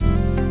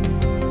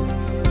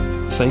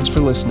Thanks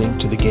for listening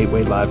to the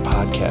Gateway Live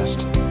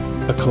podcast,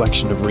 a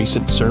collection of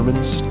recent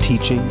sermons,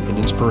 teaching, and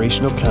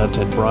inspirational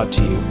content brought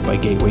to you by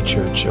Gateway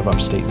Church of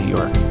Upstate New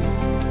York.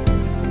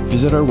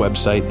 Visit our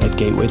website at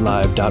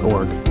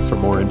gatewaylive.org for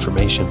more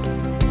information.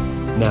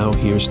 Now,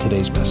 here's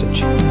today's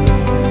message. I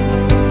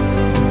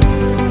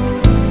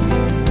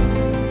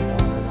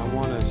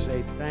want to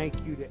say thank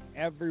you to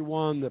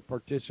everyone that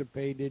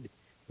participated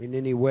in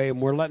any way.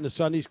 And we're letting the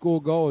Sunday school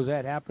go. Is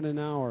that happening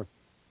now? Or,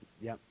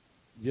 yep,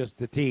 just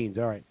the teens.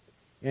 All right.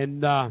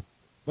 And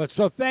but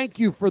so thank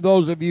you for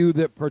those of you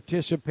that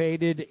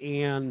participated,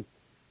 and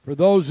for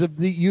those of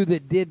you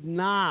that did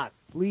not,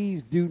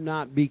 please do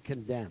not be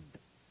condemned,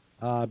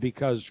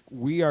 because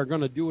we are going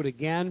to do it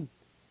again,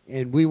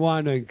 and we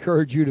want to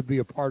encourage you to be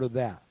a part of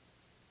that.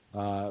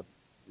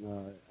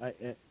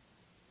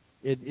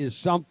 It is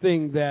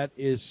something that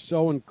is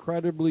so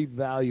incredibly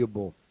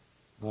valuable,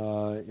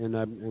 and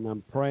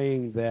I'm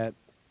praying that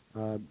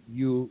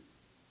you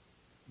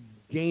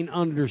gain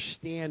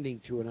understanding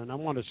to it, and I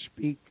want to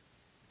speak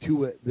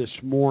to it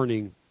this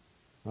morning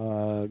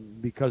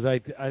because I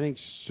think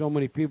so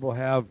many people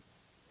have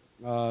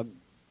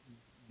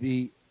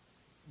the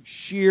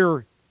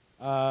sheer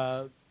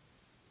I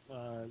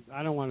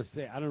don't want to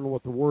say, I don't know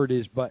what the word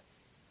is, but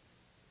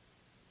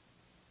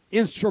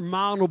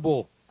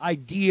insurmountable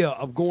idea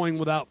of going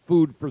without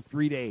food for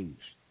 3 days.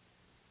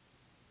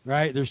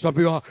 Right? There's some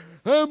people,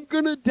 I'm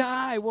going to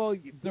die. Well,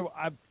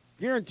 I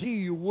guarantee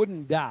you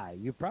wouldn't die.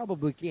 You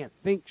probably can't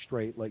think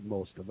straight like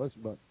most of us,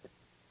 but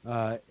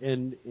but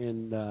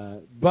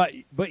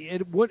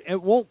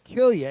it won't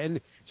kill you. And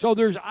so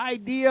there's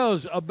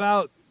ideas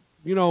about,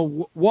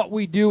 what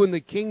we do in the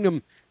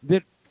kingdom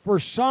that for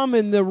some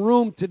in the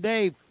room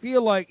today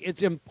feel like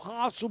it's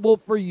impossible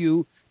for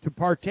you to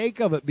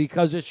partake of it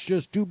because it's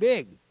just too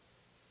big.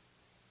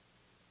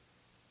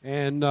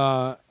 And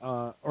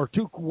or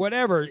too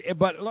whatever.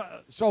 But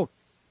so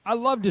I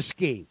love to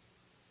ski.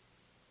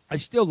 I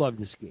still love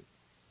to ski.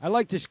 I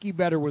like to ski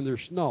better when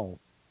there's snow,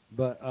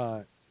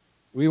 but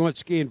we went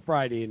skiing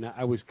Friday, and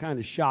I was kind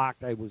of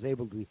shocked I was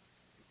able to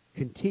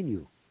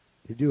continue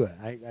to do it.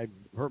 I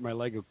hurt my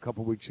leg a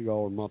couple weeks ago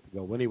or a month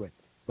ago.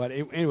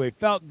 Anyway,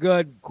 felt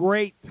good,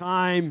 great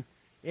time,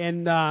 but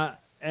I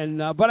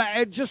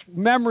had just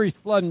memories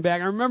flooding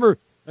back. I remember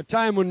a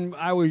time when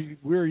we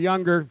were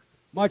younger,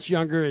 much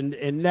younger, and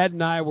Ned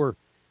and I were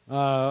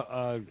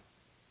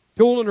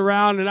tooling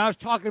around, and I was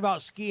talking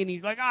about skiing.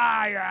 He's like,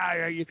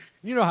 yeah, you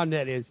know how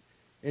Ned is.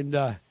 And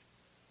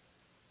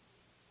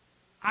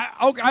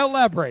I'll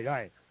elaborate. All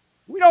right.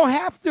 We don't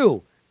have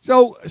to.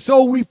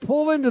 So we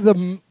pull into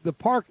the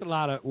parking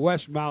lot at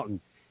West Mountain,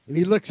 and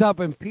he looks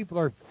up, and people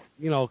are,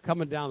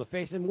 coming down the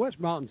face. And West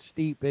Mountain's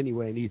steep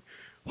anyway, and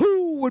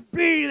who would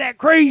be that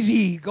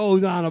crazy? He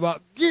goes on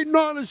about getting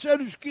on a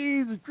set of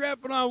skis and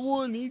strapping on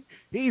one.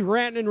 He's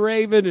ranting and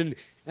raving,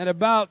 and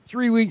about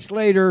 3 weeks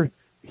later,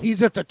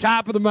 he's at the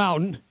top of the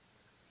mountain,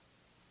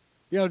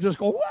 just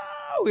go,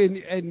 whoa!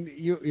 And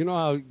you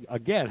know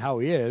how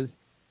he is.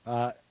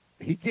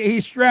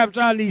 He straps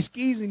on these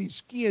skis, and he's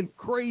skiing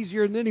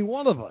crazier than any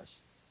one of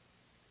us.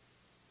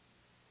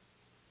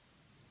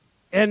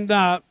 And,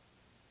 other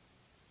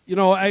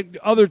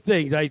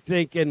things, I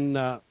think,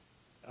 and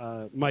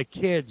my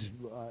kids,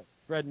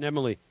 Fred and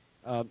Emily,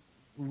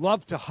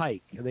 love to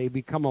hike. They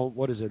become a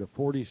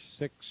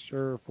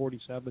 46er,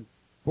 47?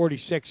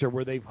 46er,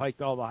 where they've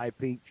hiked all the high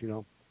peaks,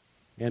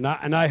 And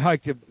I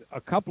hiked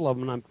a couple of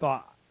them, and I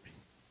thought,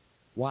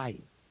 why?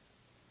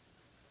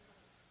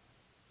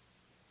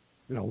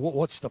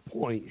 What's the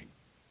point?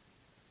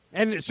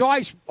 And so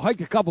I hiked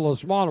a couple of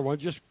smaller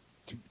ones just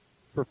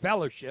for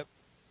fellowship.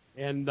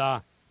 And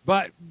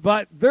but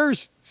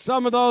there's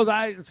some of those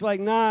it's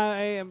like,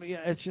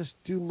 it's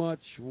just too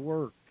much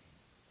work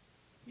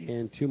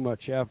and too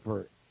much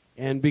effort.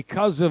 And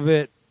because of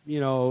it, you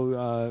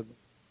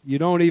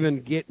don't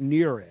even get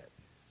near it.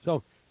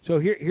 So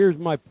here's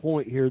my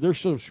point here. There's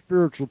some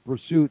spiritual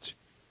pursuits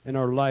in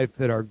our life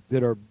that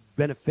are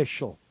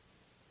beneficial.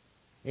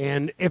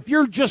 And if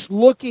you're just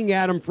looking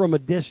at them from a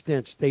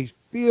distance, they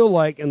feel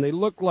like and they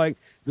look like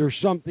there's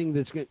something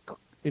that's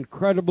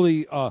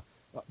incredibly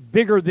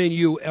bigger than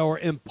you or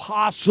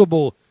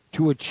impossible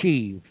to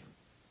achieve.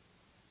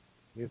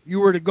 If you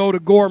were to go to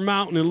Gore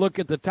Mountain and look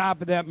at the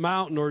top of that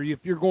mountain, or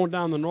if you're going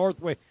down the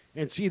Northway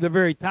and see the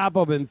very top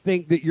of it and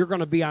think that you're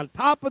going to be on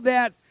top of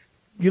that,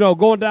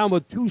 going down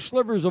with 2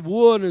 slivers of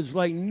wood, it's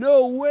like,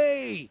 no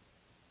way.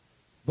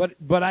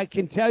 But I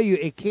can tell you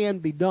it can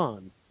be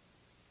done.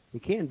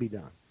 It can be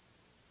done.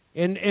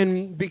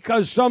 And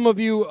because some of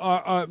you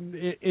are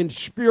in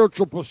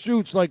spiritual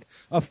pursuits like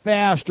a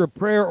fast or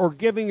prayer or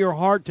giving your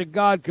heart to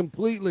God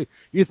completely,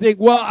 you think,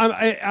 well,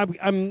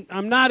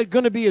 I'm not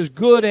going to be as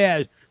good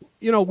as,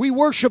 we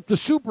worship the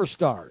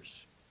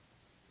superstars.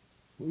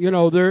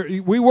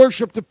 We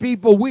worship the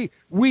people.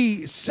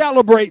 We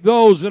celebrate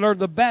those that are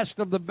the best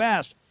of the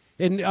best,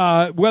 and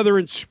whether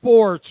in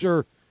sports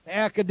or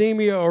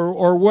academia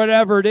or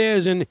whatever it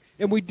is. And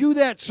we do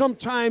that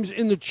sometimes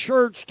in the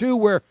church too,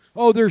 where,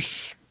 there's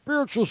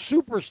spiritual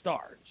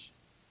superstars.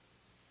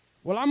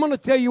 Well, I'm going to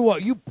tell you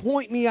what. You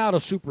point me out a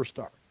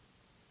superstar.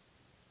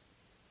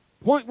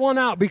 Point one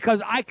out,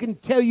 because I can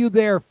tell you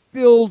they're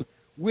filled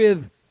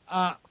with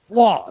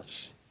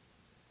flaws.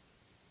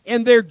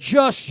 And they're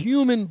just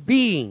human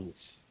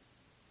beings.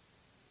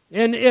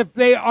 And if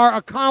they are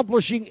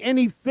accomplishing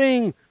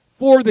anything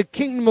for the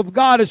kingdom of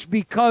God, it's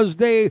because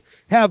they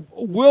have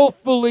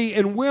willfully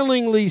and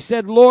willingly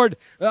said, Lord,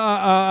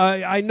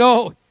 I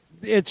know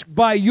it's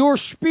by your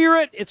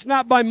Spirit. It's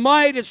not by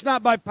might. It's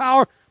not by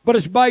power. But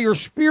it's by your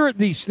Spirit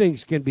these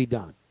things can be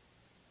done.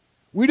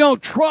 We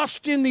don't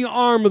trust in the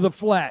arm of the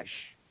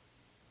flesh.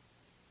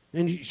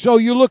 And so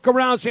you look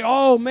around and say,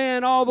 oh,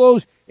 man, all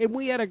those. And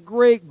we had a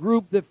great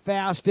group that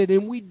fasted,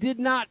 and we did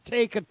not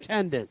take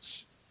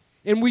attendance.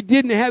 And we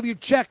didn't have you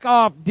check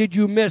off, did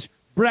you miss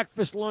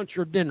breakfast, lunch,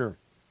 or dinner?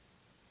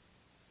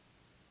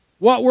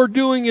 What we're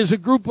doing is a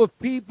group of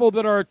people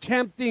that are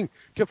attempting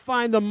to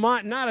find the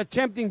mind, not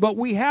attempting, but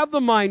we have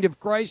the mind of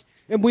Christ,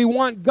 and we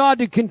want God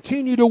to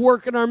continue to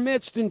work in our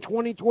midst in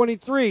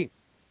 2023.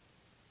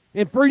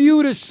 And for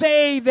you to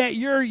say that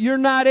you're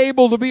not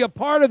able to be a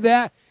part of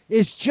that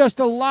is just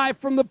a lie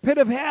from the pit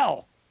of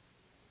hell.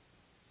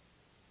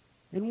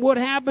 And what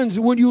happens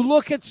when you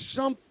look at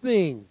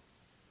something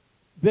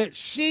that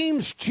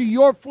seems to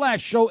your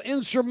flesh so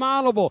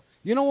insurmountable?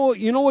 You know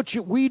what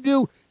we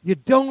do? You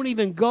don't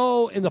even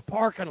go in the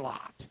parking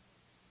lot.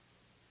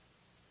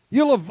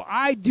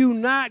 I do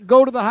not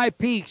go to the high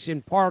peaks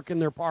and park in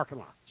their parking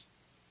lots,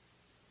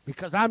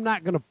 because I'm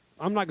not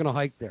gonna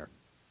hike there.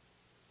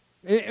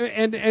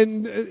 And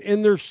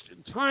there's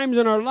times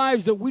in our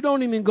lives that we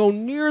don't even go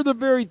near the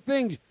very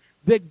things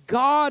that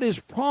God has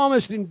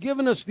promised and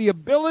given us the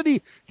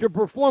ability to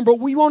perform, but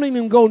we won't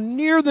even go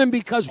near them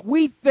because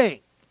we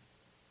think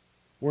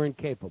we're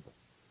incapable.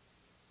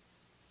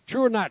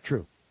 True or not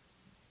true?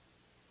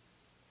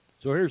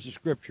 So here's the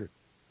scripture.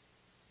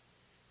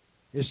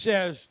 It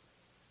says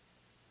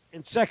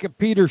in 2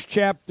 Peter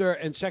chapter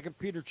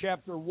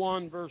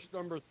 1, verse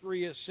number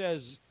 3, it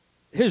says,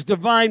 His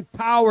divine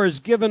power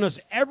has given us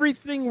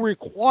everything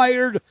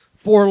required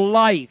for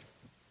life.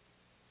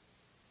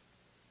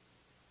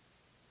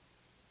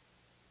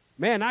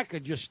 Man, I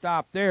could just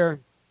stop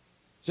there,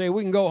 say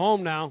we can go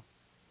home now.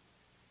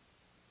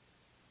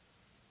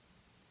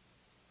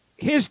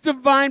 His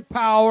divine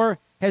power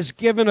has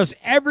given us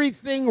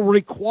everything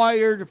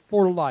required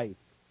for life.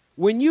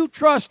 When you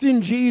trust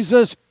in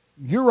Jesus,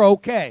 you're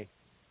okay.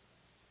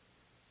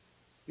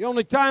 The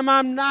only time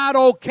I'm not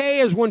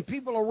okay is when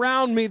people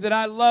around me that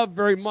I love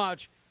very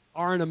much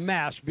are in a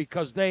mess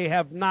because they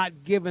have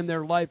not given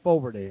their life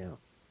over to Him.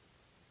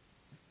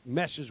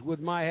 Messes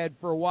with my head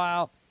for a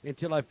while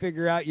until I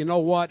figure out, you know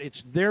what,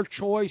 it's their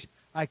choice.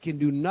 I can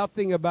do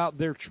nothing about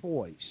their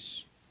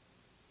choice.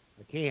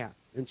 I can't.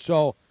 And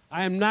so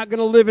I am not going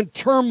to live in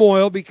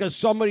turmoil because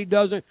somebody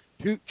doesn't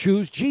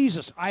choose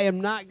Jesus. I am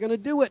not going to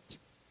do it.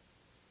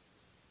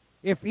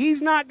 If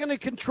He's not going to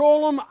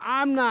control them,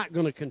 I'm not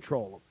going to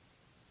control them.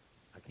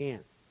 I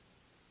can't.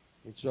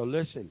 And so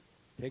listen,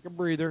 take a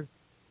breather,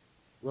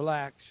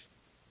 relax,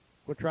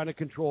 quit trying to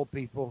control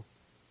people,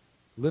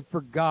 live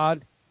for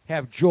God,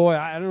 have joy.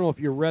 I don't know if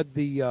you read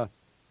the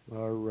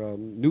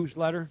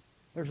newsletter.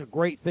 There's a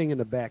great thing in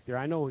the back there.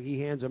 I know he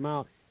hands them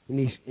out,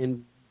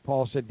 and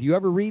Paul said, do you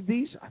ever read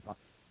these? I thought,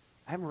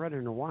 I haven't read it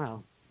in a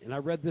while, and I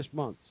read this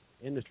month,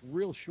 and it's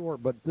real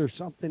short, but there's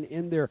something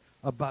in there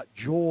about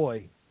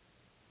joy.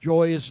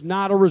 Joy is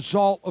not a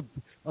result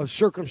of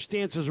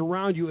circumstances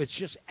around you. It's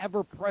just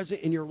ever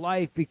present in your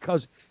life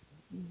because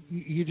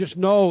you just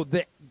know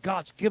that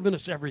God's given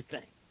us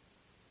everything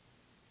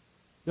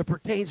that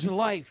pertains to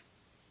life.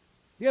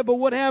 Yeah, but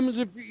what happens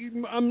if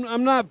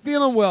I'm not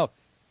feeling well?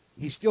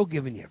 He's still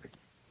giving you everything.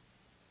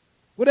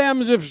 What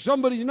happens if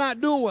somebody's not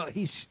doing well?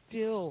 He's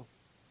still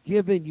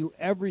giving you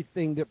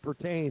everything that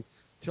pertains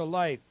to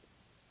life.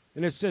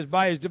 And it says,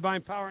 by His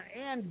divine power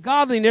and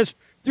godliness,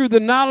 through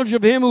the knowledge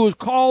of Him who has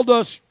called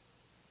us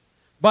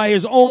by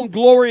His own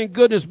glory and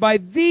goodness. By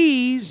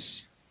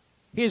these,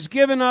 He has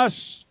given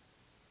us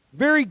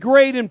very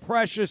great and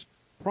precious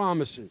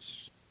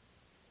promises.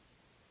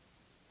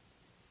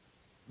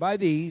 By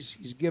these,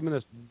 He's given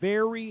us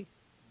very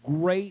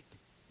great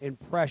and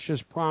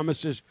precious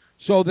promises,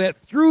 so that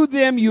through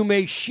them you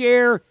may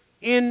share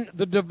in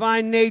the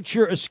divine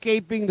nature,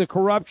 escaping the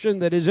corruption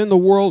that is in the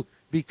world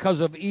because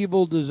of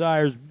evil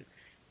desires.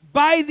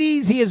 By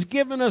these He has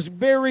given us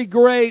very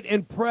great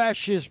and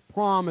precious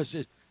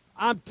promises.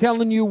 I'm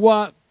telling you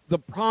what, the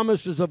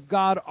promises of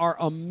God are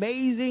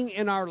amazing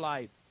in our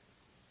life.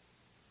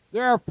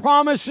 There are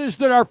promises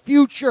that are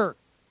future,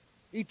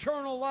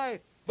 eternal life,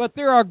 but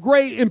there are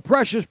great and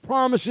precious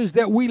promises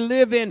that we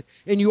live in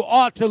and you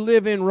ought to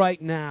live in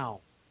right now.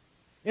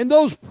 And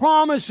those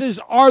promises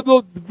are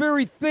the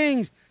very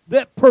things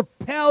that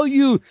propel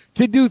you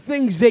to do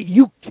things that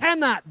you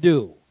cannot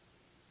do.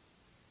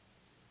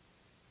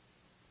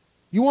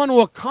 You want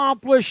to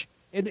accomplish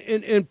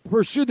and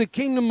pursue the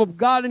kingdom of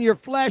God in your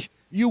flesh,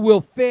 you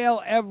will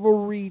fail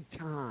every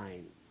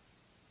time.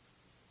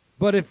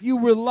 But if you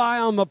rely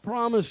on the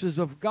promises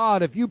of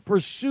God, if you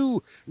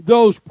pursue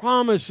those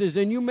promises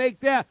and you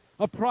make that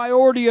a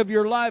priority of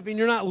your life and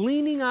you're not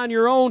leaning on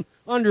your own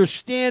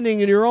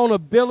understanding and your own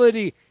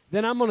ability,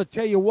 then I'm going to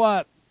tell you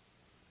what,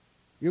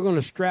 you're going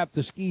to strap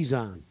the skis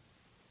on.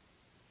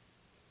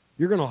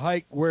 You're going to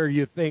hike where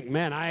you think,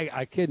 man,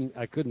 I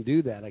couldn't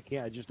do that.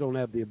 I just don't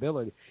have the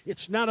ability.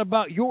 It's not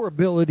about your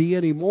ability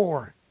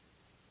anymore.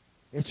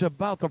 It's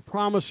about the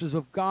promises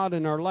of God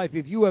in our life.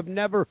 If you have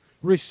never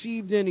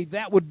received any,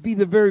 that would be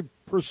the very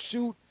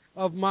pursuit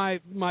of my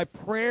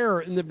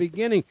prayer in the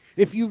beginning.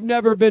 If you've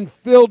never been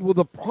filled with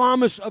the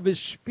promise of His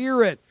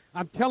Spirit,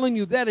 I'm telling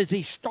you that is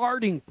a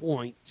starting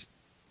point.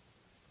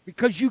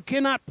 Because you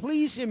cannot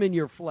please Him in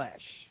your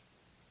flesh.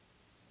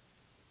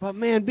 But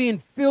man,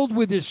 being filled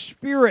with His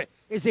Spirit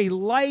is a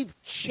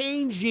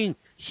life-changing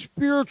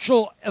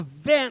spiritual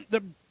event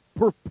that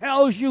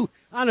propels you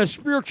on a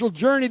spiritual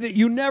journey that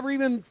you never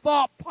even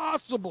thought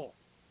possible.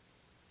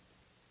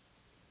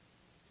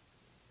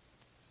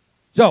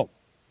 So,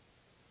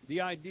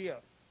 the idea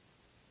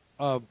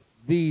of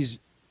these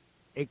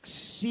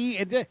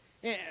exceed,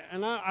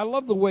 and I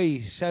love the way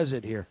he says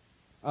it here,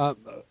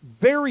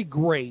 very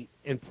great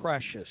and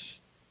precious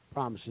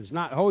promises.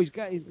 Not, he's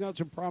got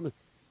some promises.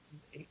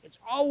 It's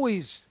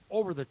always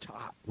over the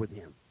top with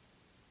him.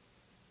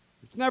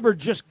 It's never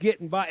just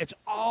getting by. It's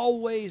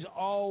always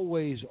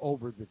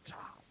over the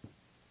top.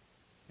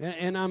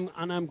 And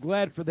I'm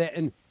glad for that.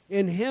 And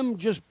in him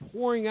just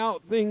pouring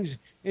out things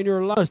in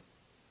your life,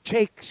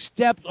 take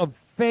steps of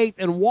faith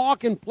and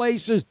walk in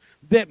places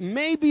that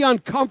may be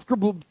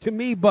uncomfortable to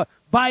me, but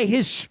by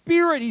His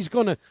Spirit, He's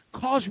going to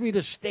cause me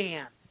to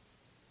stand.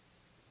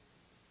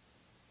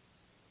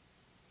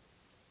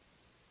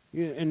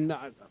 Yeah, and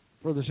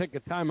for the sake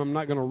of time, I'm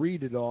not going to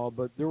read it all,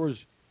 but there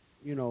was,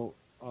 and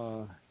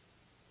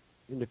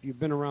if you've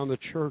been around the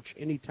church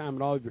any time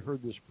at all, you've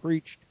heard this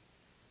preached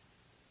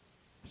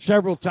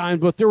several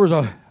times, but there was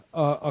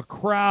a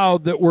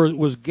crowd that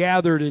was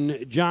gathered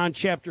in John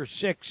chapter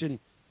 6, and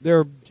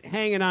they're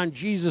hanging on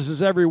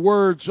Jesus' every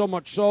word, so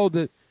much so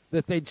that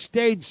they'd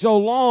stayed so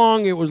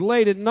long, it was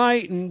late at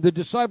night, and the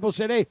disciples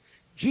said, hey,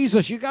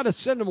 Jesus, you got to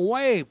send them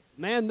away,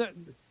 man.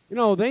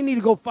 They need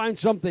to go find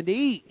something to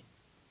eat.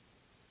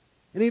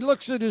 And He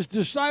looks at His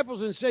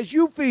disciples and says,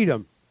 you feed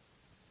them.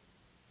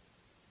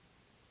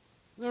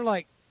 And they're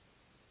like,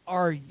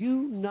 are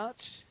you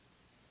nuts?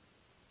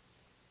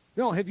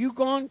 Have you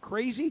gone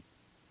crazy?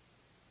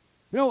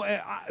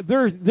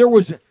 There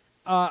was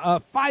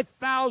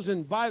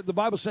 5,000, the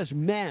Bible says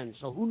men,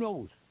 so who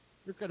knows?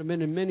 There could have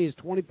been as many as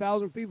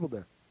 20,000 people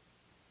there.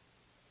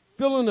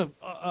 Filling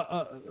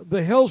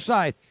the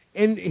hillside.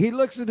 And He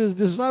looks at His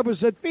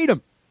disciples and said, feed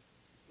them.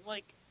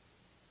 Like,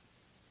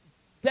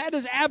 that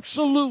is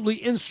absolutely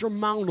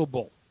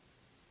insurmountable.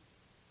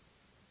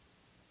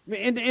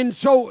 And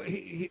so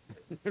he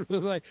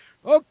was like,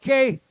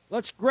 okay,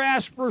 let's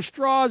grasp for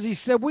straws. He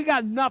said, we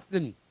got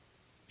nothing,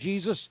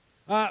 Jesus.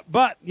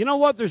 But you know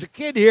what? There's a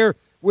kid here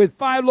with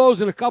 5 loaves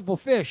and a couple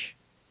fish.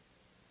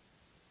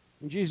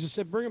 And Jesus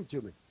said, bring them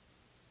to me.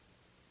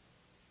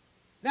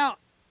 Now,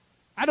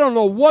 I don't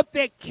know what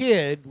that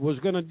kid was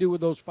going to do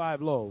with those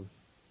 5 loaves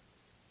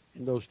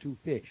and those 2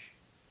 fish.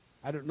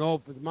 I don't know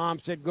if his mom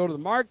said go to the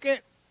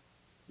market,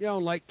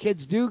 like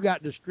kids do,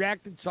 got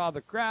distracted, saw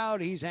the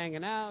crowd, he's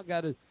hanging out,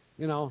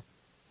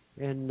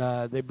 and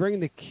they bring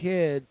the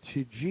kid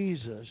to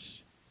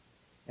Jesus.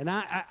 And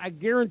I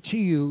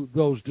guarantee you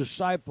those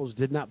disciples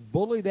did not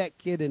bully that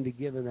kid into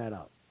giving that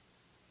up.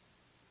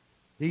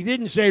 He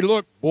didn't say,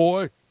 look,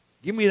 boy,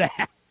 give me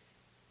that.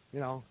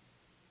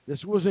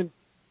 This wasn't,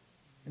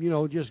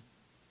 just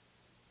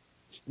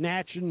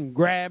snatching,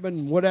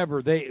 grabbing,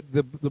 whatever. The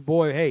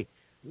boy, hey,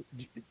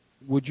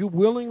 would you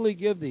willingly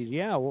give these?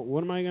 Yeah,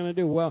 what am I going to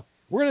do? Well,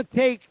 we're going to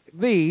take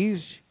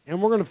these and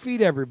we're going to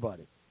feed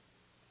everybody.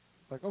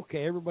 Like,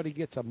 okay, everybody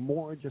gets a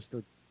more,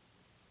 and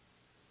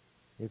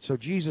so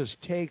Jesus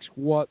takes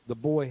what the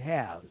boy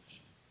has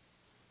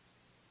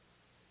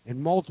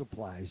and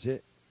multiplies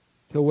it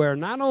to where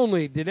not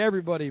only did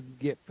everybody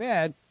get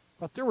fed,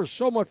 but there was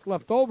so much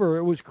left over,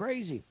 it was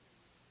crazy.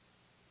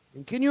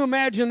 And can you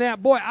imagine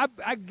that boy?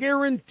 I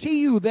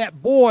guarantee you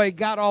that boy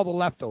got all the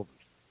leftovers.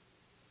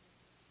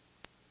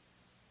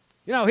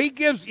 He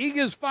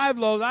gives 5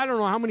 loaves. I don't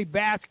know how many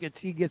baskets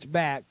he gets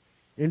back.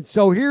 And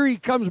so here he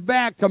comes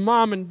back to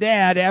mom and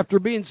dad after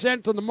being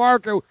sent to the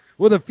market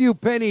with a few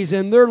pennies,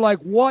 and they're like,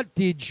 what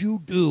did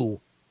you do?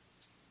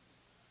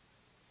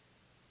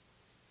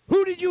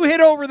 Who did you hit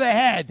over the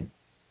head?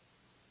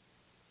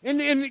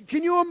 And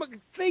can you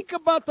think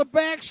about the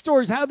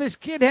backstories, how this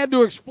kid had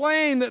to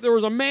explain that there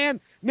was a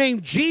man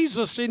named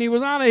Jesus, and he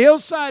was on a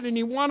hillside, and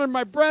he wanted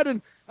my bread,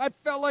 and I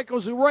felt like it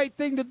was the right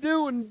thing to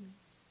do, and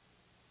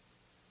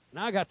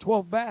now I got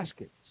 12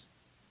 baskets.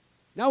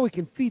 Now we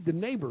can feed the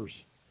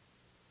neighbors.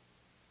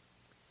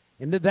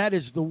 And that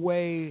is the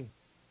way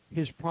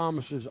His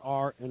promises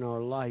are in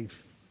our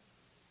life.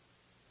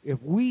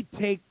 If we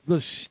take the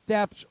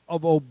steps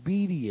of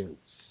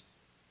obedience,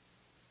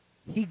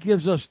 He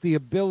gives us the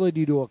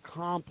ability to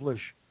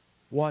accomplish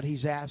what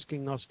He's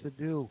asking us to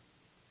do.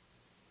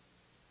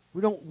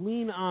 We don't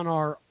lean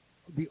on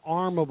the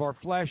arm of our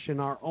flesh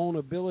and our own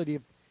ability.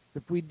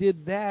 If we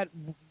did that,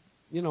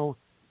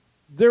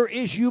 there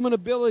is human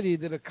ability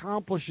that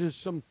accomplishes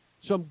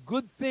some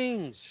good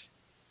things.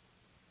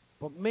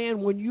 But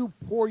man, when you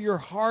pour your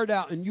heart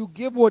out and you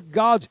give what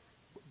God's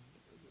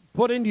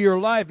put into your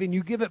life and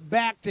you give it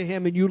back to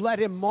him and you let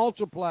him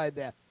multiply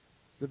that,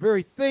 the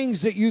very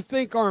things that you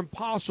think are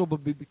impossible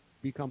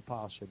become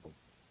possible.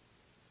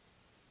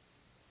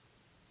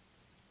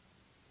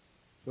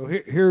 So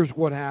here's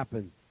what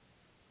happened.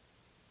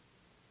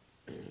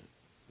 And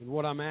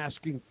what I'm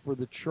asking for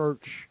the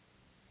church.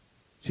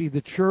 See,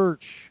 the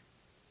church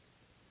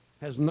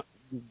has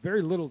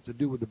very little to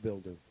do with the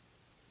building.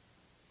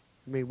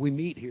 I mean, we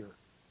meet here.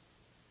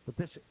 But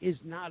this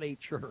is not a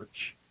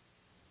church.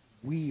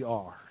 We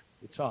are.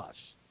 It's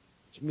us.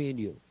 It's me and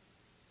you.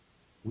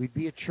 We'd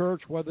be a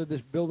church whether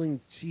this building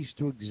ceased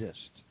to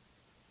exist.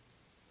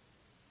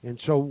 And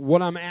so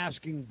what I'm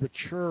asking the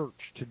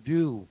church to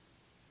do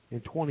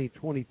in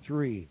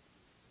 2023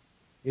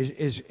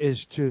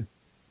 is to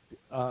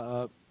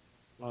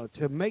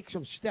make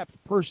some steps.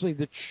 Personally,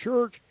 the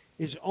church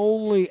is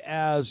only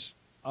as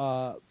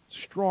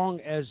strong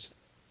as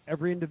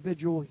every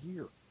individual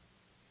here.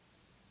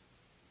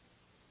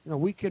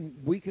 We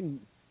can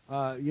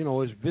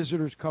as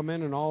visitors come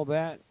in and all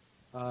that,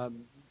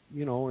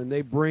 and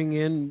they bring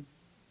in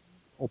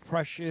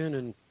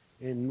oppression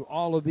and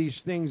all of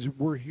these things.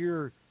 We're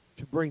here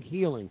to bring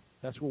healing.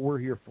 That's what we're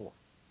here for.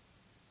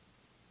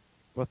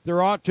 But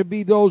there ought to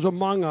be those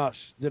among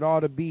us that ought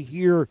to be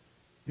here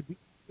to be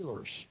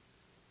healers.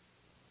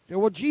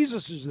 Well,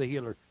 Jesus is the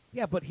healer.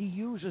 Yeah, but he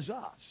uses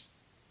us.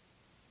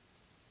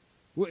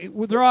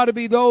 There ought to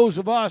be those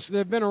of us that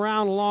have been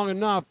around long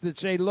enough that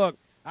say, look,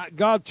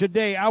 God,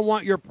 today I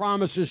want your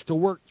promises to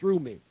work through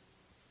me.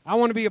 I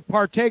want to be a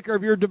partaker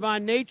of your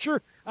divine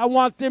nature. I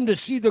want them to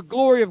see the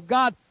glory of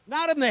God,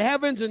 not in the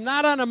heavens and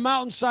not on a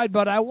mountainside,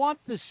 but I want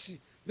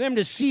them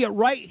to see it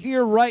right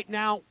here, right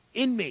now,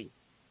 in me.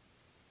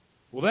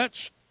 Well,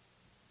 that's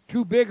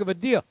too big of a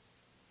deal.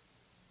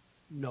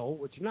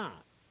 No, it's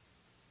not.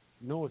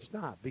 No, it's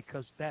not,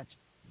 because that's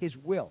his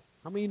will.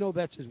 How many know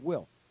that's his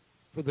will?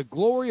 For the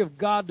glory of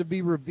God to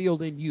be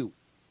revealed in you.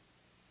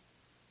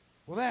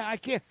 Well, I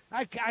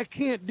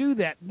can't do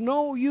that.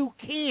 No, you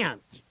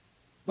can't.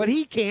 But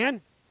he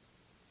can.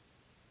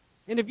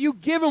 And if you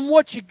give him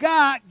what you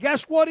got,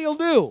 guess what he'll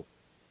do?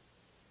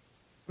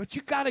 But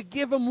you got to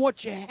give him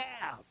what you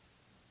have.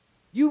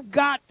 You've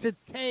got to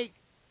take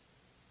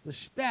the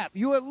step.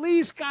 You at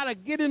least got to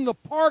get in the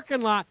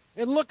parking lot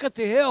and look at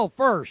the hill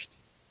first.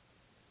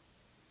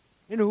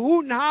 And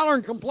hoot and holler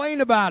and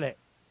complain about it.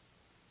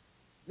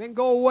 Then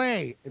go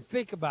away and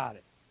think about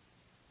it.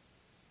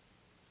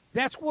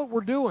 That's what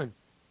we're doing.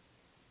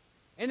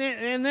 And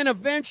then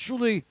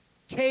eventually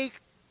take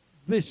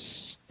this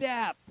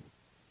step.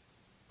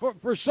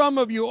 For some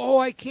of you,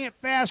 I can't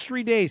fast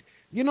 3 days.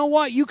 You know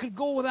what? You could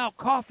go without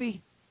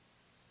coffee.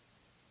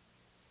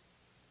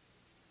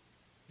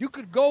 You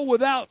could go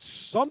without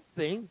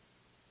something.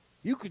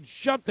 You could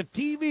shut the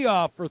TV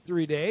off for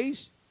 3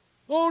 days.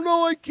 Oh,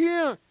 no, I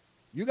can't.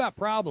 You got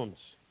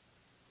problems.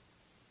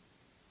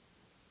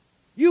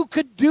 You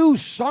could do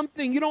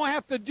something. You don't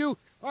have to do,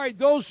 all right,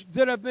 those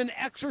that have been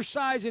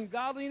exercising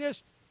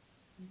godliness,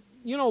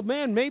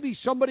 man, maybe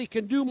somebody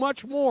can do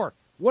much more.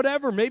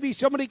 Whatever. Maybe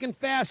somebody can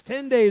fast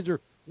 10 days or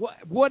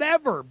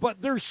whatever.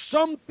 But there's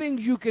some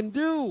things you can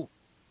do.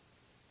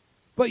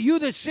 But you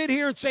that sit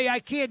here and say, I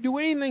can't do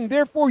anything,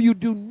 therefore you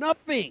do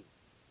nothing.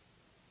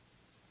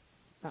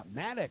 I'm not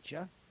mad at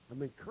you.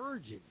 I'm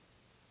encouraging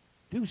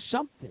you. Do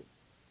something.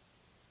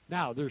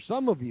 Now, there's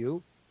some of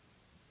you,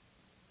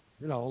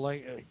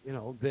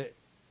 that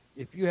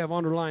if you have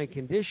underlying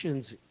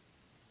conditions,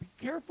 be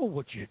careful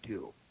what you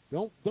do.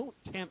 Don't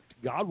tempt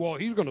God. Well,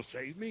 he's going to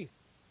save me.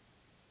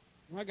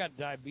 I got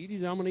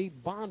diabetes. I'm going to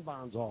eat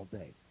bonbons all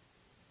day.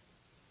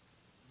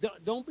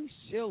 Don't be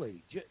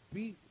silly. Just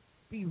be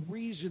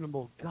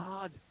reasonable.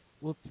 God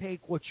will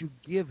take what you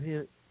give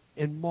him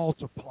and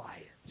multiply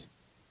it.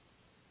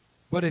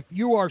 But if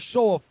you are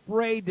so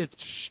afraid to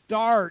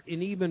start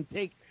and even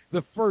take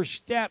the first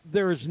step,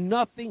 there is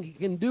nothing he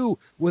can do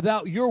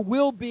without your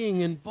will being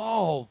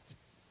involved.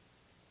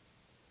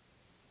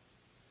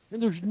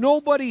 And there's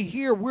nobody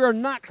here. We're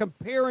not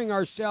comparing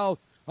ourselves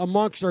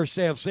amongst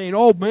ourselves, saying,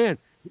 oh, man,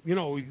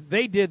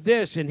 they did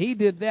this and he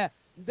did that.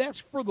 That's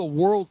for the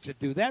world to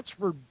do. That's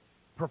for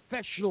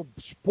professional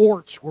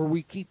sports where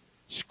we keep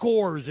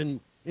scores and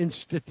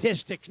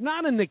statistics,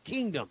 not in the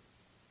kingdom.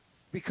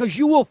 Because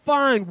you will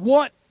find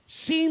what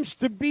seems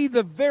to be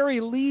the very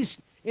least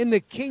in the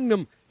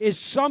kingdom is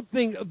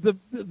something,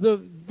 the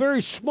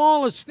very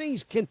smallest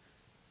things can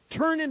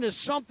turn into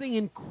something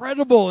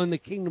incredible in the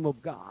kingdom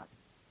of God.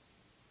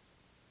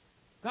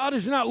 God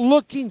is not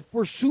looking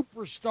for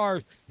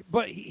superstars,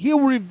 but he'll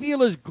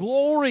reveal his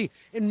glory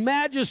and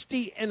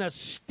majesty in a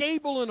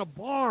stable in a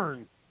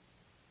barn.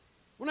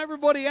 When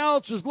everybody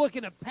else is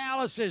looking at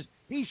palaces,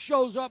 he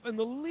shows up in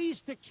the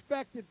least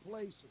expected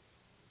places.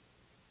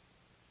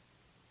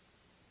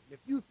 If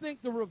you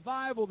think the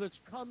revival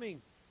that's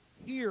coming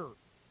here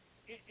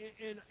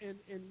in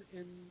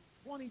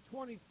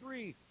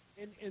 2023,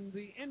 in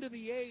the end of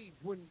the age,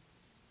 when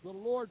the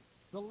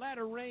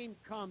latter rain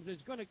comes,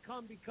 it's going to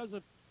come because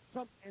of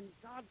some, and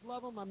God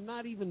love them, I'm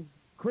not even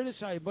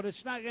criticizing, but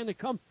it's not going to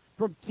come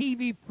from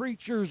TV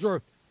preachers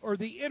or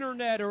the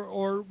internet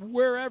or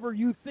wherever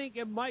you think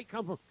it might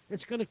come from.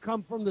 It's going to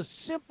come from the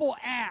simple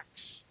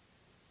acts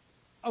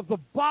of the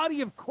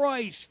body of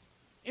Christ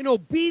in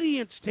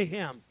obedience to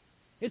him.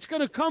 It's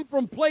going to come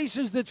from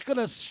places that's going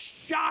to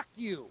shock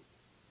you.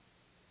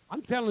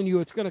 I'm telling you,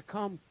 it's going to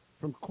come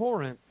from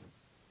Corinth,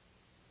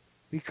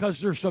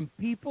 because there's some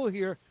people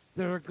here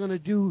that are going to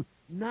do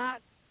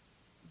not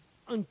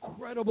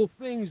incredible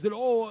things that,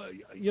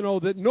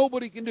 that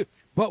nobody can do.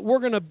 But we're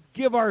going to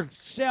give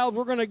ourselves,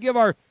 we're going to give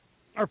our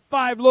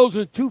 5 loaves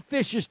and 2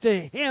 fishes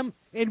to him,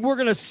 and we're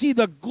going to see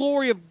the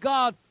glory of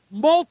God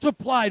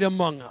multiplied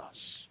among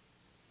us.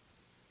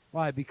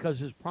 Why? Because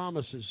his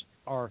promises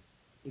are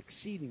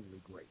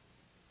exceedingly great.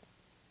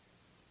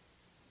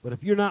 But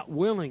if you're not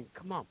willing,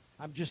 come on,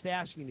 I'm just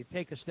asking you to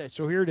take a step.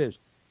 So here it is.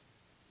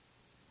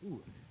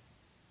 Ooh,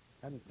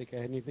 I didn't think I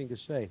had anything to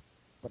say,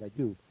 but I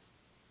do.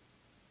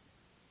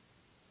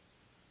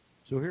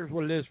 So here's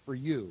what it is for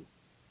you.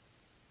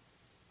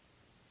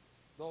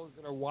 Those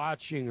that are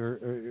watching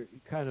or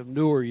kind of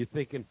newer, you're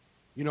thinking,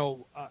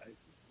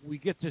 we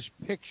get this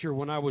picture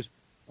when I was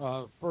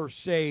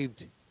first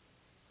saved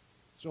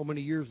so many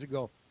years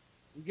ago.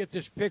 We get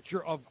this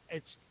picture of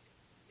it's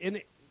in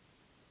it.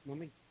 Let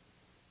me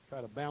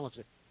try to balance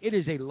it. It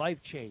is a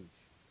life change.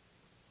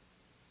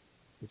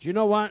 But you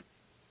know what?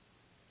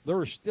 There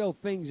are still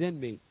things in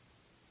me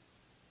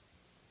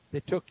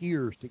that took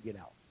years to get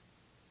out.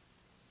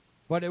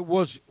 But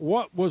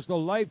what was the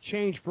life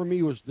change for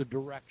me was the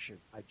direction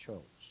I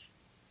chose.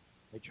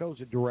 I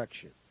chose a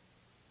direction.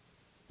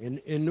 And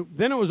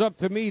then it was up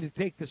to me to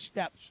take the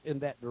steps in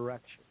that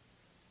direction.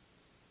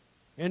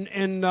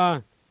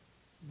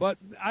 But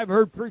I've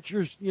heard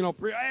preachers,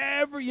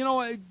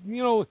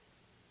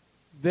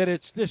 that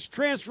it's this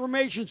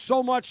transformation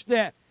so much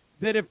that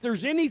if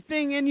there's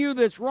anything in you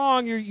that's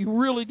wrong, you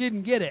really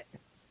didn't get it.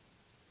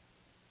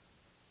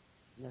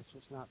 And that's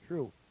just not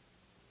true.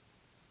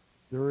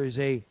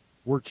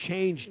 We're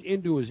changed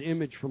into his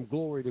image from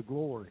glory to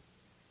glory.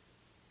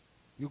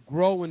 You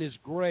grow in his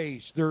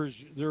grace. There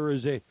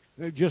is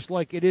just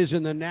like it is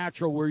in the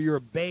natural where you're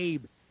a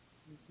babe,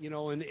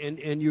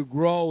 and you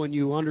grow and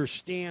you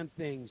understand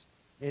things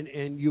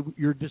and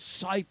you're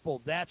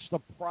discipled. That's the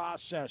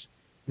process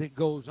that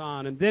goes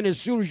on. And then as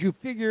soon as you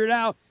figure it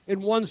out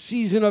in one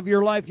season of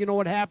your life, you know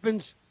what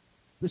happens?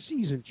 The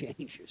season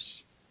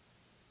changes.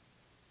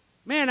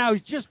 Man, I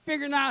was just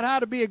figuring out how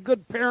to be a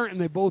good parent,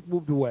 and they both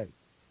moved away.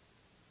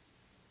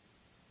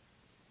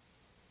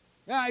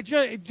 Yeah,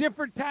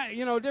 different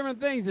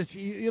things. It's,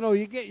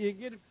 you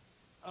get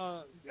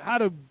how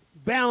to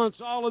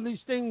balance all of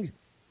these things,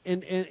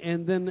 and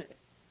then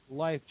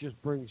life just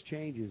brings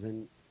changes,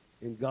 and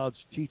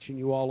God's teaching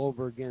you all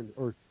over again,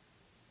 or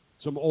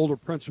some older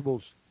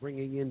principles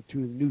bringing into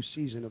a new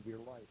season of your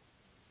life.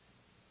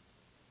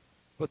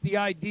 But the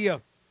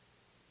idea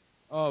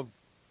of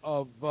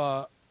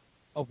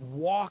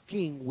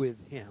walking with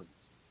him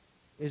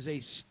is a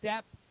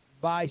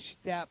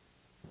step-by-step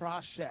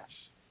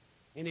process.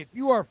 And if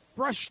you are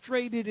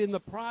frustrated in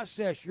the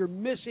process, you're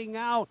missing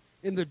out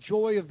in the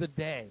joy of the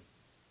day.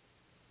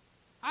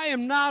 I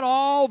am not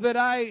all that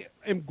I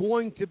am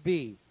going to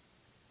be.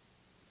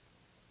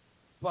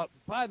 But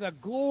by the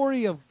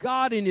glory of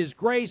God and his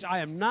grace, I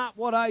am not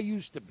what I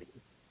used to be.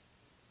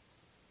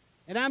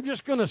 And I'm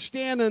just going to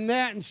stand in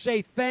that and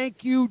say,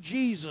 thank you,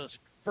 Jesus,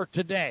 for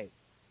today.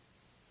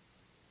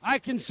 I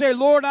can say,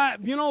 Lord,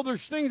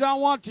 there's things I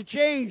want to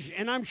change,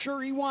 and I'm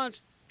sure he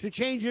wants to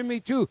change in me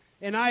too.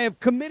 And I have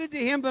committed to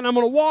him that I'm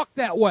going to walk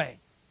that way.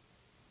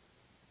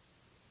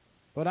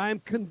 But I am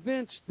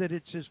convinced that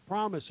it's his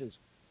promises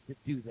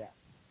that do that.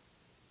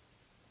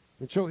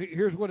 And so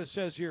here's what it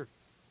says here.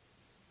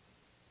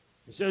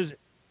 It says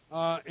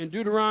in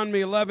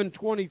Deuteronomy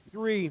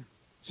 11:23, it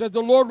says,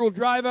 the Lord will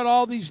drive out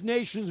all these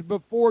nations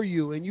before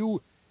you, and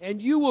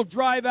you will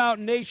drive out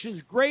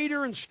nations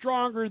greater and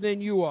stronger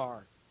than you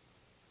are.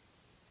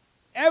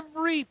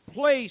 Every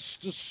place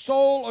the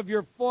sole of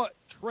your foot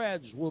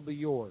treads will be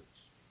yours.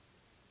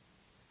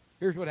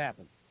 Here's what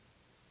happened.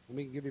 Let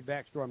me give you a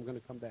backstory. I'm going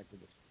to come back to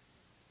this.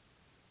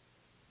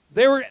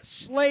 They were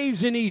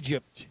slaves in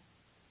Egypt.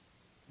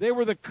 They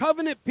were the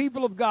covenant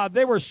people of God.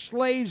 They were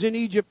slaves in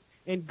Egypt,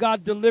 and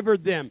God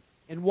delivered them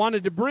and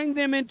wanted to bring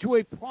them into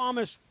a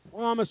promised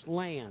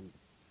land,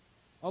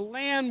 a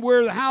land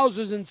where the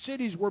houses and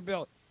cities were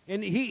built.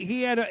 And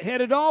he had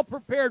it all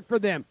prepared for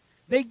them.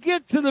 They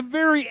get to the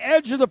very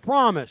edge of the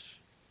promise,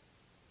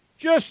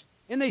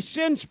 and they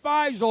send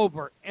spies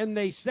over, and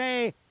they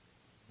say,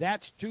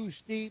 that's too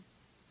steep.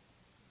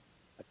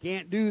 I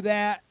can't do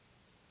that.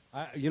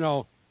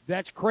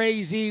 That's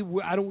crazy.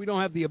 We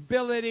don't have the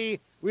ability.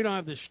 We don't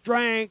have the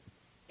strength.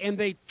 And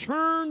they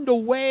turned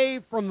away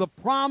from the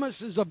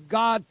promises of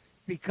God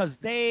because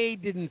they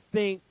didn't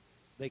think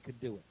they could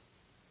do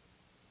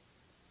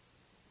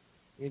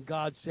it. And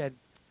God said,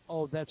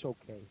 oh, that's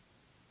okay.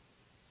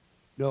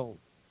 No,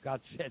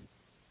 God said,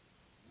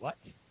 what?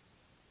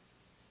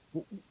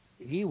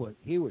 He was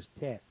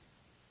ticked.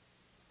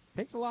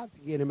 Takes a lot to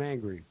get him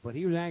angry, but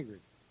he was angry.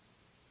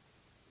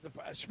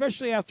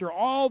 Especially after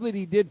all that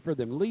he did for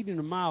them, leading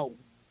them out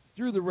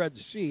through the Red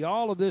Sea,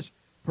 all of this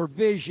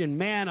provision,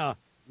 manna,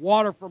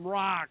 water from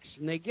rocks,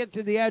 and they get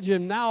to the edge,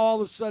 and now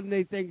all of a sudden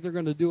they think they're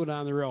going to do it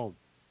on their own.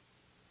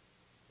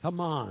 Come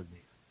on,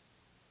 man.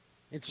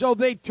 And so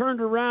they turned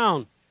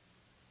around,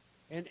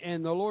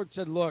 and the Lord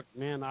said, look,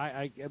 man,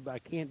 I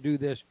can't do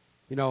this.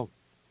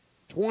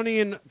 20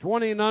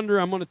 and under,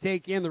 I'm going to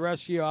take in. The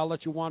rest of you, I'll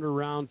let you wander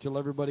around till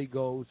everybody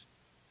goes.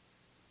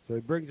 So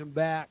he brings them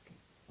back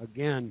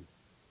again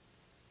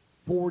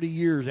 40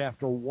 years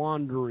after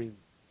wandering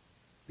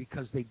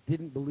because they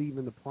didn't believe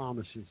in the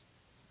promises.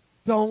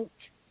 Don't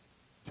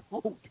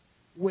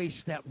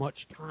waste that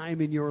much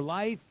time in your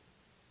life.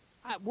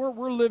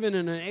 We're living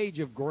in an age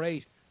of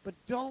grace, but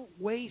don't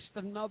waste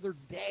another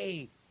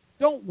day.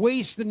 Don't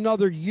waste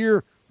another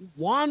year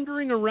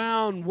wandering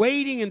around,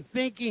 waiting and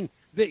thinking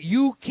that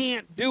you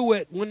can't do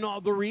it, when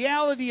the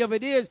reality of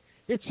it is,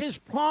 it's his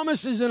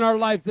promises in our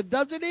life that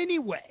does it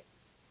anyway.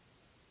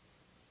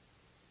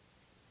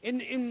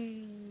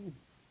 I'm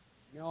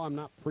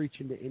not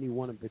preaching to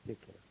anyone in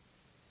particular.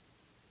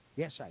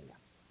 Yes, I am.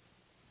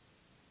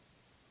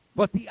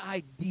 But the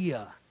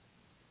idea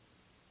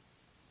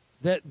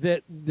that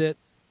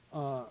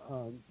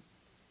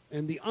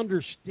and the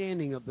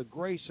understanding of the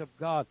grace of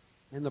God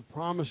and the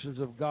promises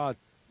of God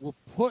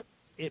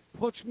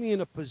puts me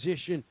in a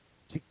position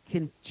to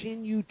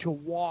continue to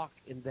walk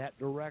in that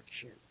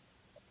direction.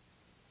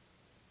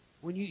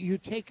 When you're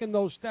taking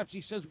those steps,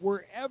 he says,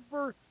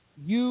 wherever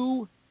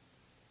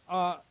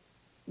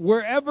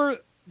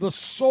the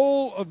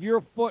sole of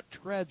your foot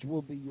treads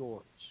will be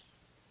yours.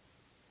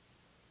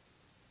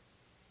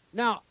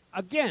 Now,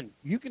 again,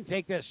 you can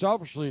take that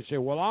selfishly and say,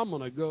 well, I'm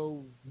going to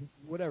go,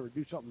 whatever,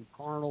 do something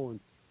carnal, and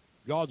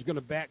God's going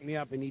to back me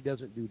up, and he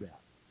doesn't do that.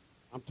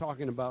 I'm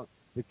talking about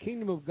the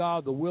kingdom of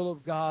God, the will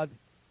of God.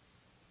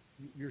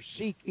 You're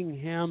seeking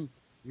him.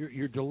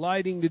 You're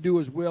delighting to do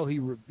his will. He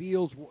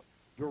reveals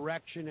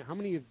direction. How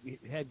many of you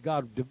had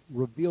God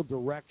reveal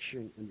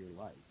direction in your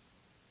life?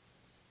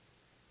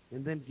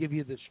 And then give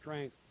you the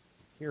strength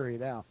to carry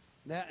it out.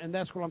 And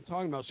that's what I'm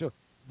talking about.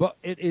 But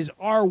it is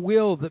our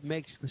will that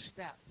makes the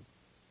step.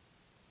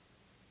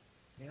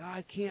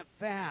 I can't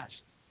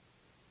fast.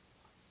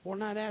 We're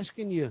not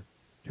asking you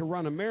to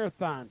run a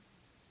marathon.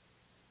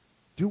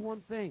 Do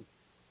one thing.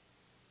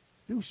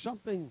 Do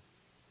something.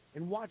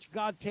 And watch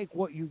God take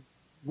what you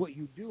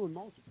do and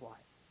multiply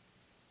it.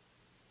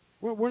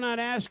 We're not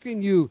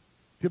asking you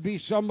to be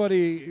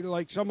somebody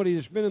like somebody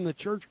that's been in the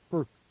church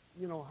for,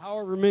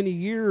 however many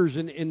years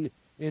and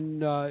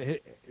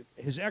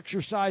has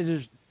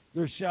exercises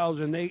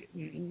themselves, and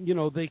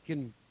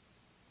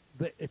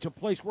it's a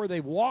place where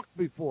they've walked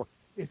before.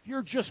 If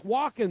you're just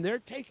walking there,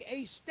 take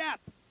a step.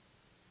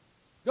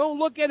 Don't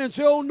look at it and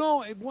say, oh,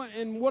 no.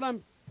 And what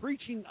I'm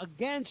preaching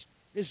against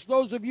is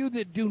those of you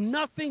that do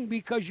nothing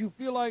because you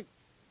feel like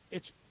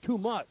it's too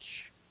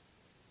much.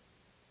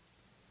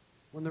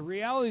 When the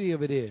reality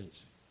of it is,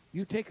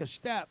 you take a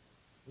step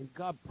and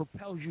God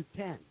propels you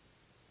 10.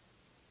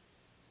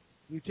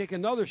 You take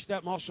another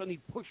step and all of a sudden he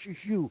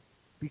pushes you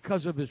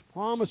because of his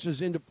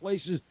promises into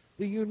places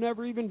that you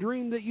never even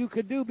dreamed that you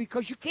could do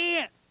because you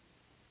can't.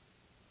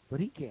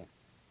 But he can.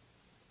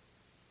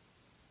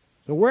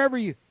 So wherever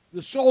the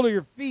sole of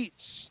your feet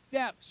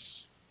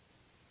steps,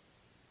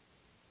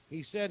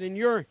 he said, in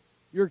your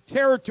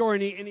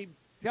territory, and he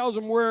tells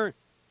them where,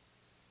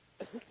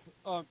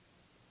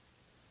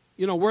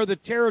 where the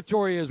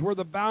territory is, where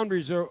the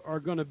boundaries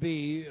are going to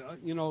be,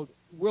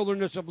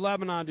 wilderness of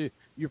Lebanon to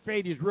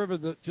Euphrates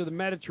River to the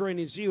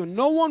Mediterranean Sea, and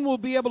no one will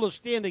be able to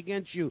stand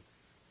against you.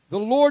 The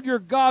Lord your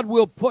God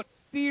will put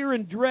fear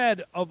and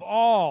dread of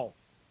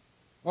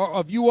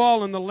you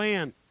all in the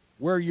land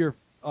where you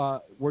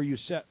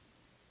set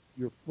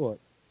your foot,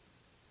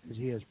 as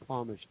he has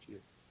promised you.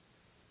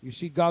 You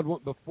see, God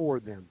went before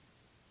them.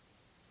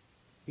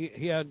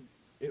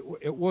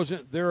 It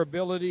wasn't their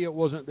ability, it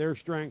wasn't their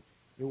strength.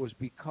 It was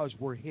because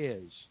we're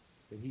his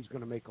that he's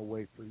going to make a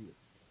way for you.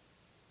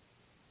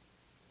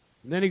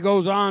 And then he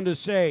goes on to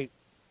say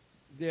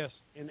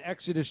this in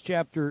Exodus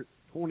chapter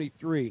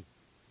 23.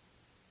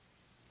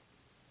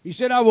 He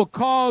said, I will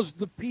cause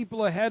the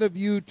people ahead of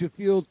you to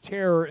feel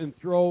terror and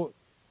throw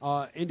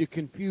into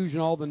confusion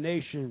all the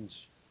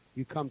nations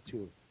you come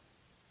to.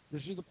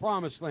 This is the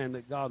promised land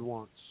that God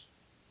wants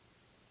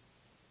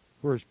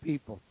for his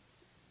people.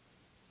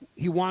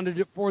 He wanted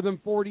it for them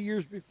 40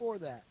 years before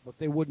that, but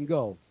they wouldn't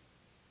go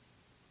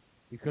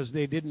because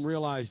they didn't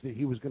realize that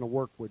he was going to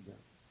work with them.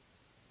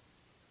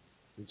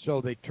 And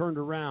so they turned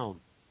around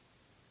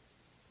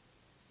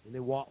and they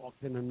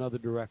walked in another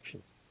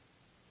direction.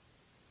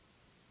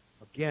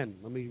 Again,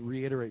 let me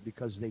reiterate,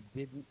 because they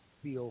didn't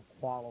feel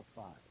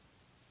qualified.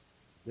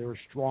 They were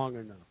strong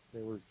enough.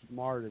 They were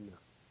smart enough.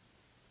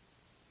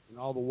 And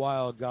all the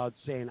while,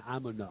 God's saying,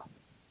 I'm enough.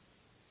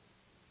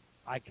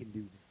 I can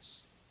do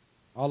this.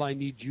 All I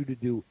need you to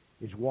do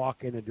is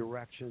walk in a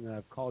direction that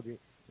I've called you.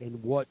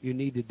 And what you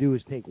need to do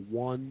is take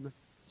one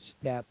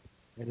step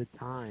at a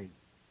time.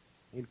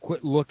 And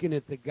quit looking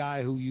at the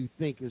guy who you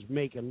think is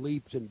making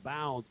leaps and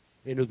bounds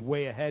and is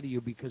way ahead of you,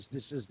 because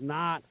this is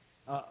not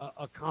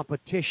a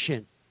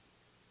competition.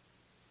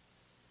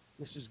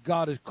 This is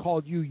God has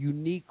called you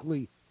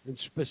uniquely and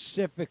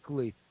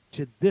specifically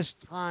to this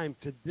time,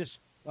 to this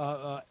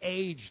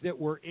age that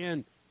we're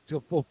in,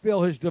 to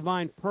fulfill his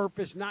divine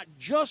purpose, not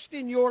just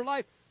in your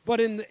life, but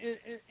in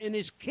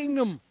his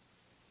kingdom.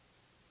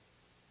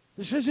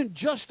 This isn't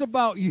just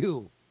about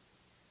you.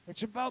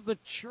 It's about the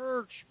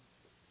church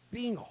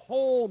being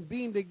whole,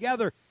 being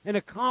together, and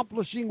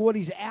accomplishing what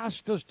he's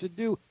asked us to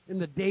do in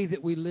the day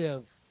that we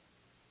live.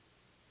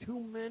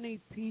 Too many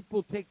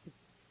people take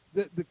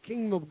the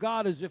kingdom of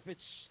God as if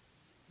it's,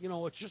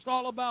 it's just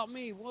all about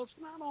me. Well, it's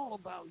not all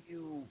about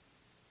you.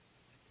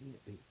 It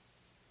can't be.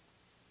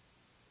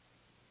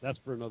 That's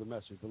for another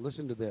message, but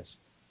listen to this.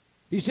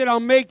 He said, I'll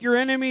make your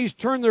enemies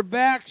turn their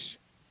backs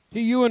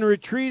to you and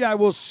retreat. I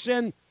will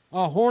send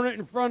a hornet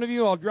in front of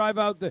you. I'll drive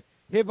out the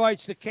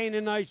Hivites, the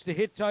Canaanites, the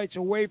Hittites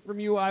away from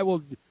you. I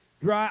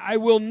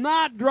will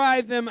not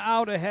drive them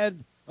out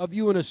ahead of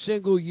you in a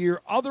single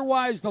year.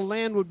 Otherwise, the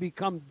land would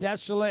become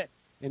desolate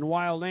and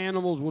wild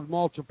animals would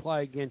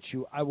multiply against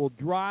you. I will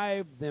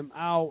drive them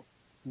out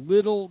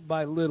little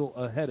by little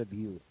ahead of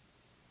you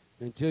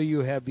until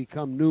you have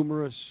become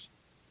numerous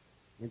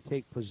and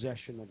take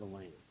possession of the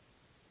land.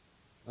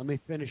 Let me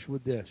finish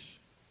with this.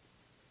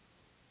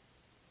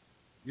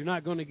 You're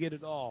not going to get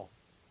it all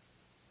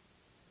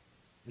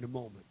in a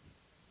moment.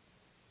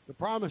 The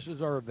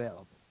promises are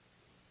available.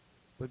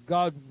 But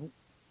God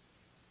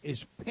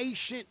is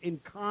patient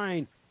and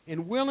kind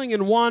and willing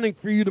and wanting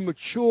for you to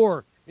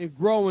mature and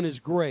grow in his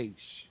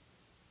grace,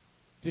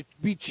 to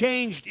be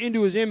changed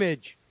into his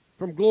image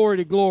from glory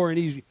to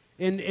glory.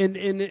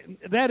 And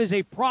that is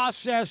a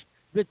process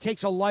that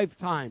takes a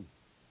lifetime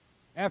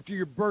after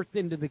you're birthed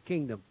into the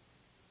kingdom.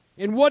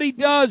 And what he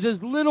does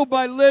is little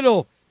by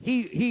little,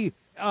 the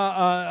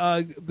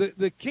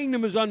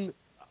kingdom is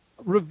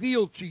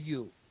revealed to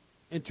you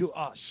and to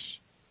us,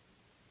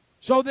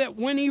 so that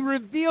when he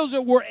reveals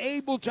it, we're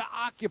able to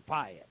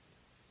occupy it.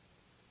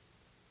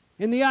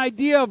 And the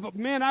idea of,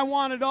 man, I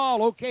want it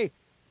all. Okay,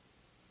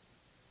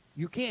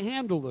 you can't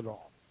handle it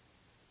all.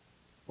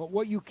 But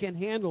what you can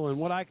handle and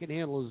what I can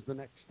handle is the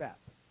next step.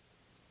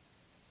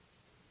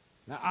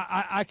 Now,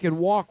 I can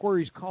walk where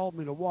he's called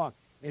me to walk.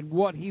 And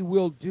what he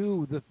will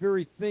do, the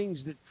very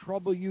things that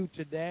trouble you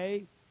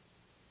today,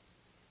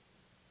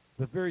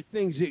 the very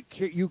things that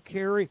you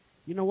carry,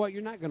 you know what?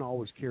 You're not going to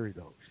always carry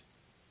those.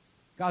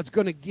 God's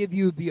going to give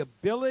you the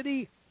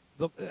ability.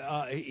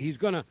 He's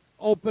going to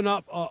open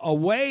up a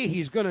way.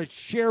 He's going to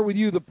share with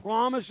you the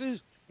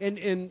promises,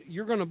 and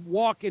you're going to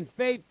walk in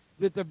faith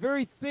that the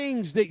very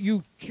things that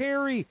you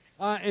carry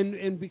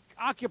and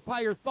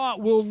occupy your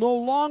thought will no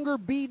longer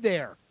be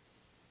there.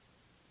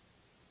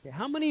 Okay,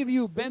 how many of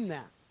you have been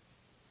that?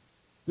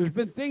 There's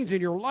been things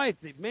in your life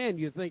that, man,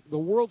 you think the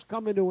world's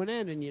coming to an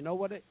end, and you know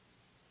what? It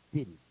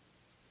didn't.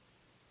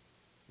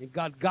 And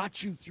God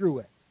got you through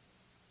it.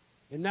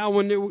 And now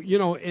when, you've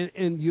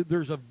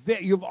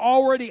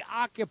already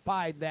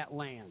occupied that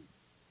land.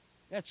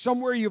 That's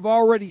somewhere you've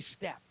already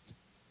stepped.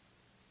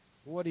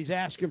 What he's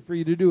asking for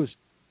you to do is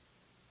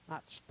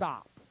not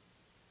stop.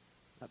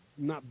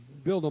 Not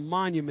build a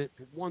monument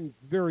to one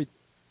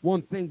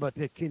thing, but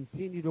to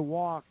continue to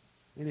walk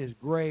in his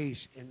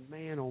grace. And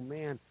man, oh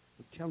man,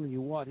 I'm telling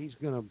you what, he's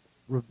going to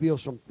reveal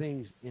some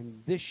things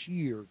in this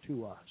year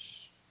to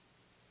us.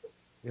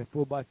 If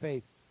we'll, by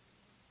faith,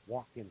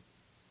 walk in it.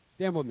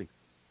 Stand with me.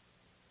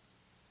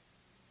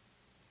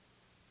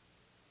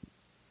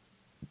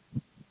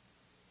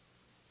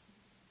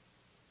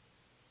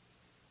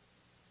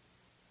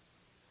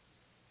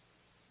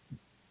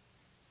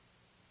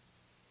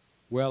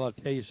 Well, I'll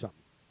tell you something.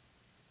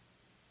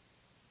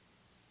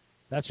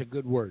 That's a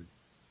good word.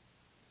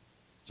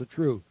 It's the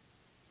truth.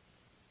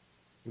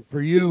 And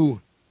for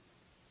you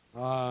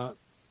that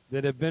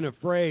have been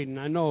afraid, and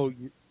I know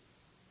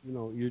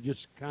you're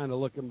just kind of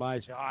looking by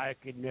and say, I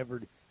could never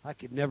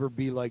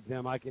be like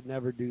them. I could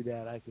never do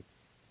that.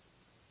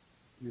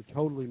 You're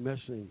totally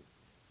missing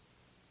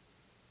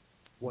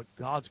what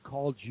God's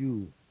called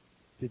you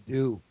to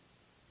do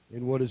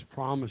and what his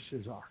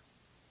promises are.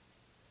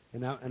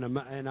 And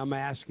I'm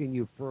asking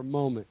you for a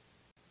moment.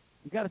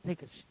 You got to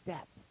take a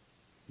step.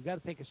 You got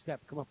to take a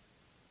step. Come up.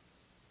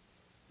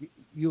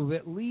 You've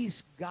at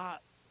least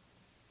got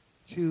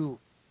to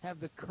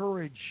have the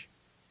courage,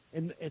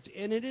 and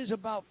it is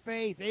about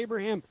faith.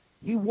 Abraham,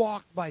 he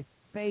walked by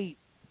faith.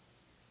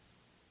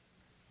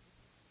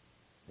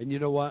 And you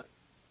know what?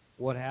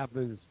 What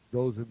happens?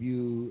 Those of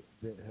you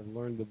that have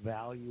learned the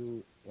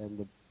value and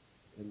the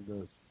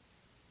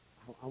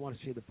I want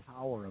to say the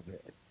power of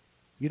it.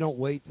 You don't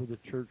wait till the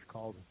church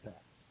calls a test.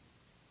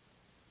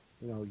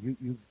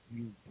 You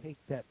take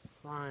that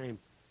time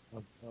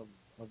of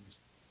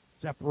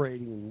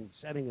separating and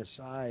setting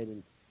aside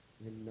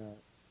and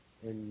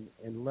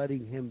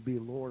letting him be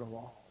Lord of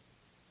all.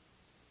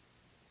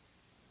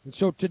 And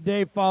so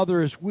today,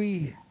 Father, as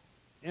we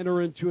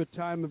enter into a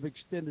time of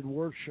extended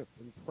worship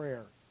and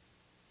prayer,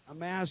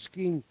 I'm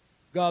asking,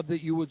 God,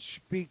 that you would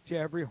speak to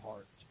every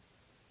heart.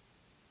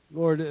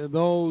 Lord,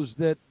 those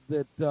that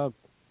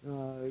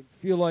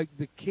feel like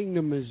the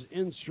kingdom is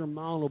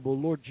insurmountable,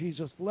 Lord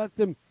Jesus, let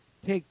them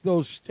take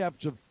those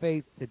steps of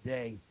faith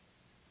today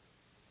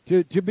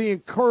to be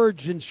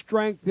encouraged and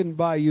strengthened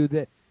by you,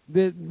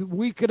 that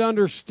we could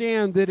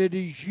understand that it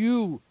is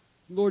you,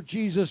 Lord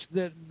Jesus,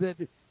 that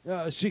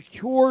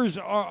secures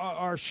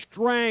our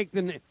strength,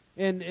 and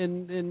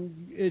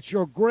it's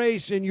your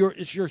grace and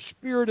it's your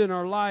spirit in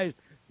our lives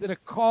that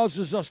it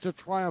causes us to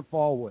triumph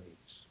always.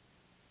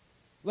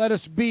 Let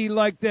us be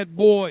like that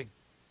boy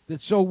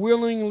that so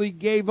willingly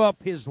gave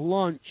up his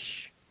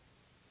lunch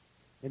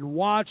and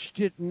watched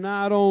it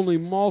not only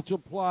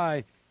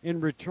multiply in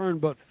return,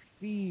 but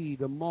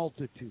feed a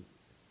multitude.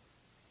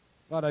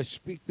 God, I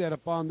speak that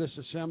upon this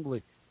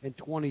assembly in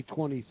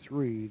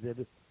 2023,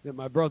 that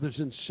my brothers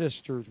and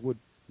sisters would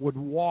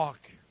walk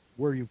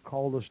where you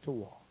called us to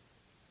walk.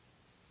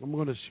 I'm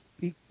going to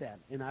speak that,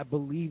 and I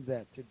believe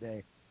that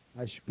today.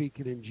 I speak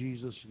it in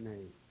Jesus'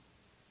 name.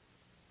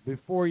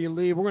 Before you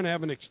leave, we're going to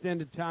have an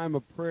extended time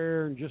of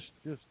prayer, and just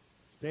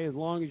stay as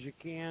long as you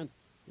can.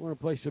 We're going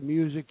to play some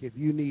music. If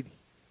you need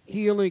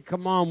healing,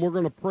 come on, we're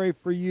going to pray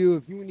for you.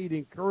 If you need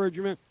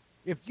encouragement,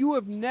 if you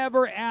have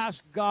never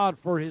asked God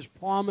for his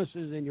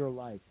promises in your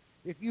life,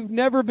 if you've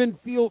never been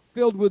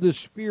filled with the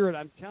Spirit,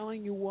 I'm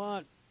telling you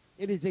what,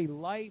 it is a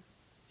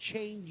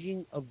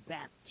life-changing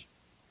event.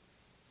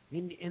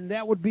 And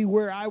that would be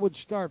where I would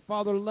start.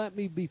 Father, let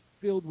me be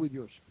filled with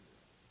your Spirit.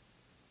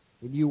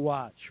 And you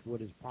watch what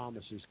his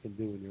promises can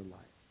do in your life.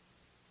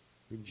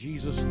 In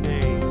Jesus'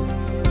 name.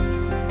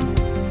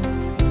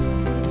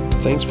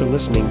 Thanks for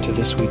listening to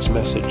this week's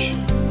message.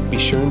 Be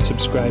sure and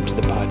subscribe to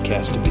the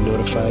podcast to be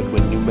notified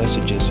when new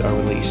messages are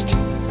released.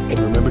 And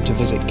remember to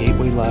visit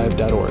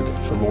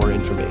gatewaylive.org for more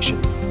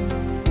information.